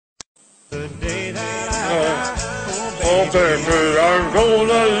Oh baby, I'm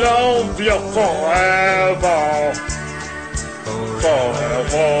gonna love you forever.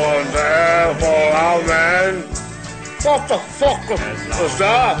 Forever and ever, amen. What the fuck was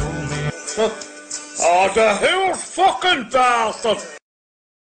that? Oh, the huge fucking bastard!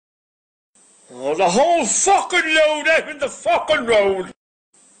 Oh, the whole fucking load out in the fucking road!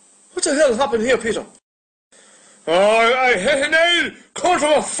 What the hell happened here, Peter? Oh, I hit a nail cause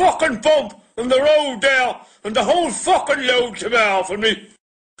of a fucking bump on the road there, and the whole fucking load came off of me.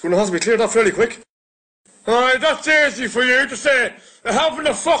 It's going to have to be cleared up fairly quick. Aye, that's easy for you to say. Having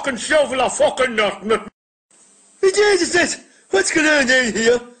a fucking shovel or fucking nothing. Hey, Jesus, what's going on down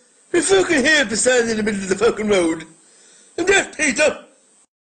here? We're fucking here standing in the middle of the fucking road. And there's Peter.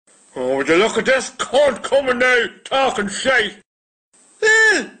 Oh, would you look at this cunt coming now, talking shite?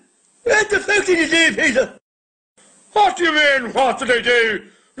 Well, what the fuck did you do, Peter? What do you mean, what did I do?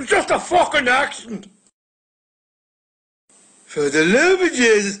 It's just a fucking accident. For the love of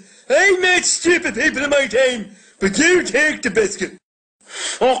Jesus, I met stupid people in my time, but you take the biscuit.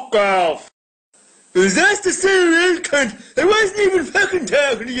 Fuck off. Was that the same old cunt? I wasn't even fucking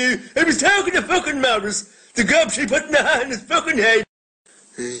talking to you. I was talking to fucking Morris, the gob she put in the hand in his fucking head.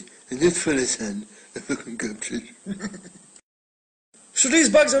 Hey, and this fella's hand, the fucking gob she. So these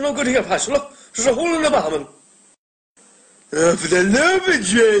bags are no good here, Patch. Look, there's a hole in the bottom. Oh, for the love of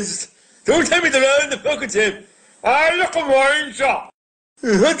Jesus. Don't tell me they're all in the fucking tip. I look at mine, sir.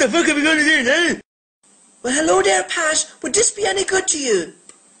 What the fuck are we going to do now? Well, hello there, Pat. Would this be any good to you?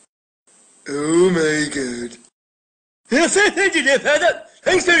 Oh my God. Yeah, thank you there, Father.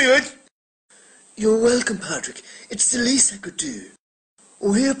 Thanks very much. You're welcome, Patrick. It's the least I could do.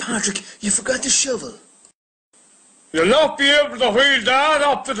 Oh, here, Patrick, you forgot the shovel. You'll not be able to wheel that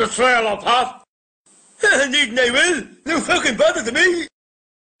up to the trailer, Pat. Indeed, I will. No fucking bother to me.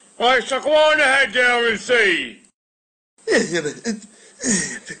 I shall go on ahead there and see. Yeah, but...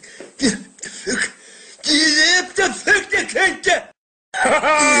 Get up the fuck. You cunt. Get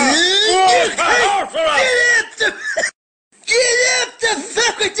up the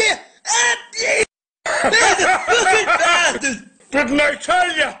fucking there. Up you. Fucking bastard. Didn't I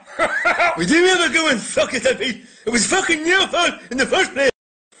tell you? We didn't ever go and fuck it up, Pete. It was fucking your fault in the first place.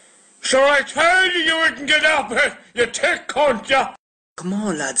 So I told you wouldn't get up it, you tick cunt, you. Come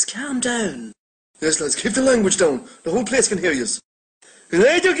on, lads, calm down. Yes, lads, keep the language down. The whole place can hear you. And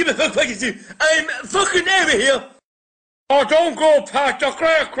I don't give a fuck what you do. I'm fucking out of here. Oh, don't go, Pat, the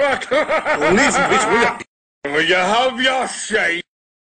crack. Oh, leave him, Peter, will you? Will you have your shave?